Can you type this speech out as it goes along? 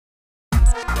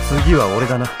次は俺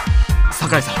だな。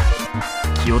酒井さん、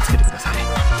気をつけてください。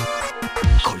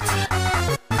こいつ。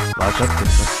分かってる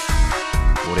さ。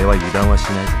俺は油断はし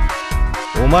ないぞ。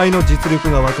お前の実力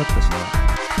が分かったしな。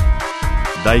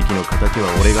大輝の敵は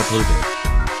俺が取るぜ。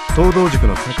東道塾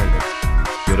の酒井だ。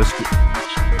よろしく。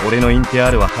俺のインテ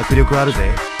R は迫力ある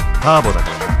ぜ。ターボだか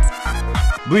らな。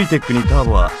VTEC にター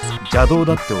ボは邪道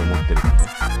だって思ってるけど、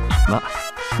ま、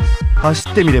走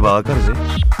ってみればわかるぜ。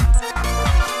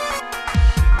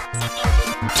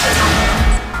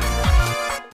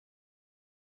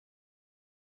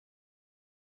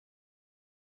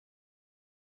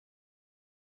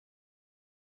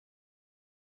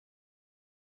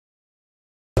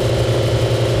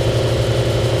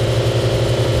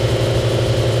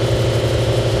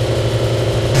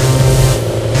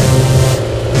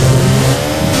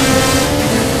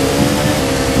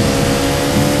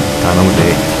頼むぜ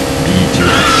B18C。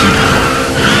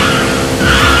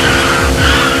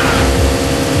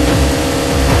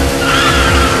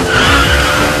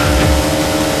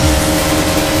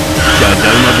 じゃじゃ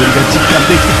馬ぶりが実感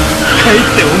できてかえっ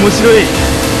て面白い。いい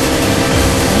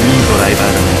ドライバーだ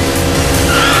ね。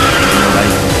このライフ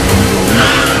のスイングをうま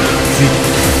くついて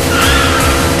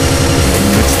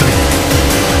打ち取り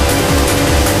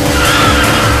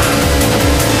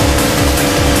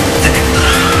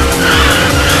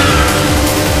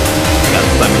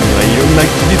ためにはいろんな技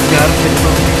術があるってこ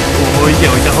と覚えて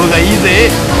おいた方がいい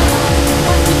ぜ。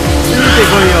ついて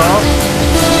こいよ。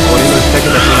俺の仕掛け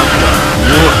たトラップは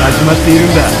もう始まっている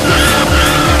んだ。なる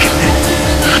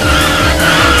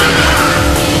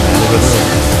ほど、こい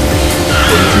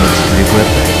つの実力は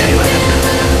大体分かった。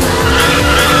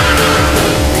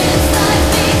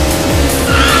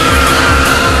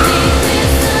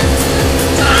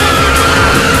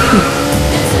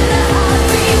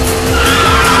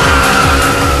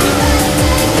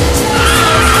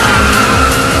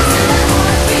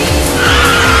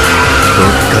どっ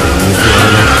かで水は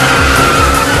ない。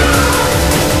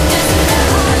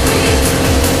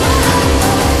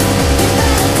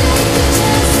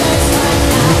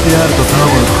ENG とター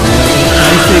ボの組み合わせ大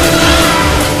正解。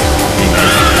意外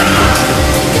と感動して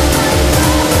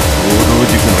東道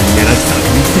塾のいやらしさを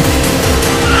見せて。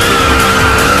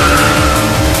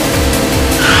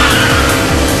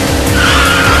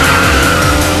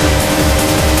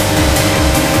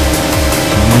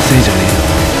気のせいじゃねえよ。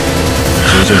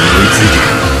徐々に追いついてく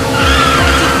る。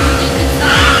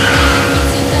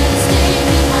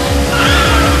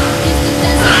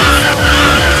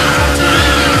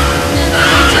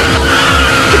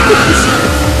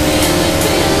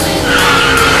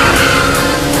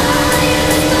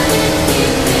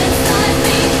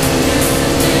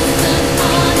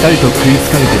ぴったりと食い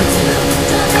つかれてる分、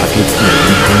駆け引きが有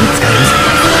効に使えるぜ。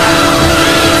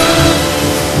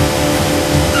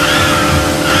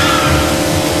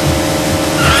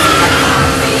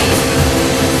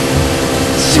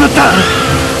しまった。あさ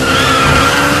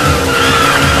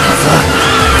あ、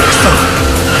クソ。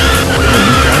俺も見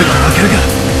てあれば負けるか。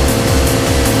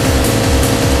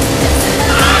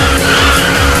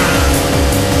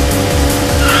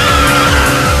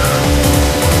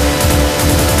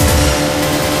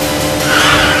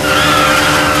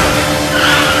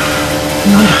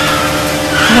なんだ、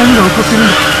何が起こってるん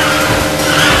だ。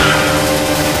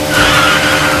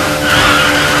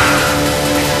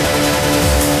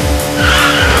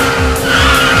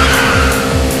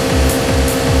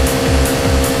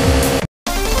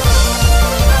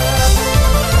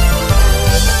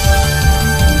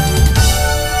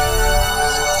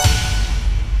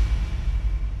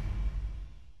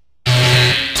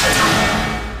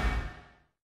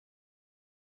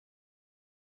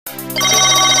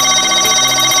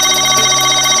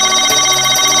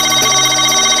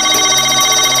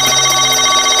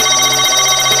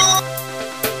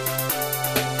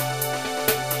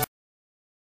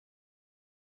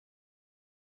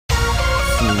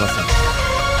すみません。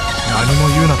何も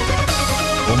言うなって。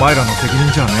お前らの責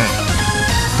任じゃねえ。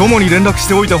友に連絡し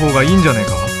ておいた方がいいんじゃねえ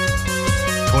か。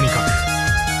とにかく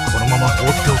このまま放っ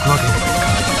ておくわけにはいか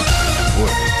ない。おい、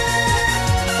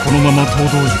このまま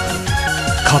東道塾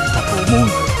勝ったと思う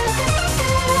なよ。